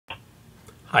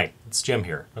Hi, it's Jim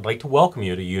here. I'd like to welcome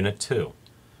you to Unit 2.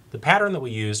 The pattern that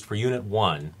we used for Unit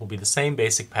 1 will be the same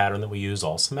basic pattern that we use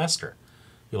all semester.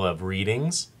 You'll have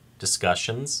readings,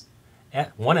 discussions,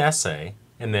 one essay,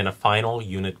 and then a final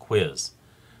unit quiz.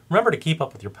 Remember to keep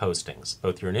up with your postings,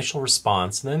 both your initial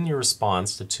response and then your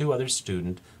response to 2 other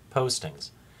student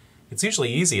postings. It's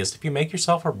usually easiest if you make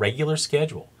yourself a regular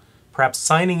schedule, perhaps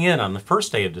signing in on the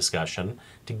first day of discussion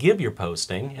to give your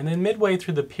posting, and then midway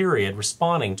through the period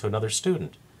responding to another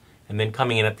student, and then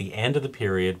coming in at the end of the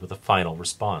period with a final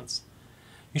response.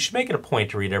 You should make it a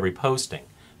point to read every posting,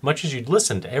 much as you'd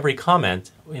listen to every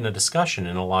comment in a discussion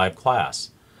in a live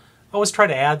class. Always try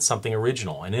to add something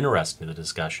original and interesting to the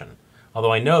discussion,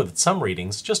 although I know that some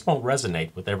readings just won't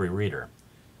resonate with every reader.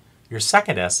 Your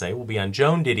second essay will be on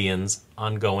Joan Didion's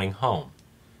On Going Home.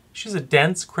 She has a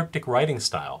dense, cryptic writing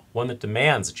style, one that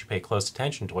demands that you pay close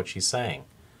attention to what she's saying.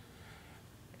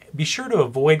 Be sure to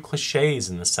avoid cliches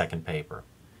in the second paper.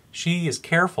 She is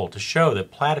careful to show that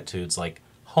platitudes like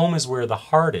 "home is where the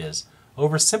heart is"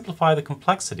 oversimplify the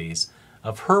complexities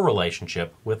of her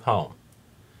relationship with home.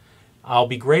 I'll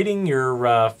be grading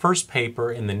your first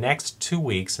paper in the next 2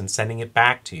 weeks and sending it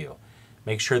back to you.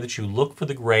 Make sure that you look for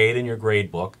the grade in your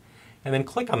grade book and then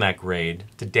click on that grade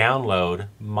to download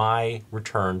my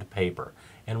returned paper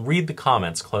and read the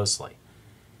comments closely.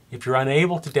 If you're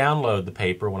unable to download the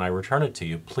paper when I return it to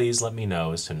you, please let me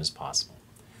know as soon as possible.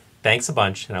 Thanks a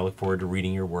bunch, and I look forward to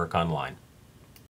reading your work online.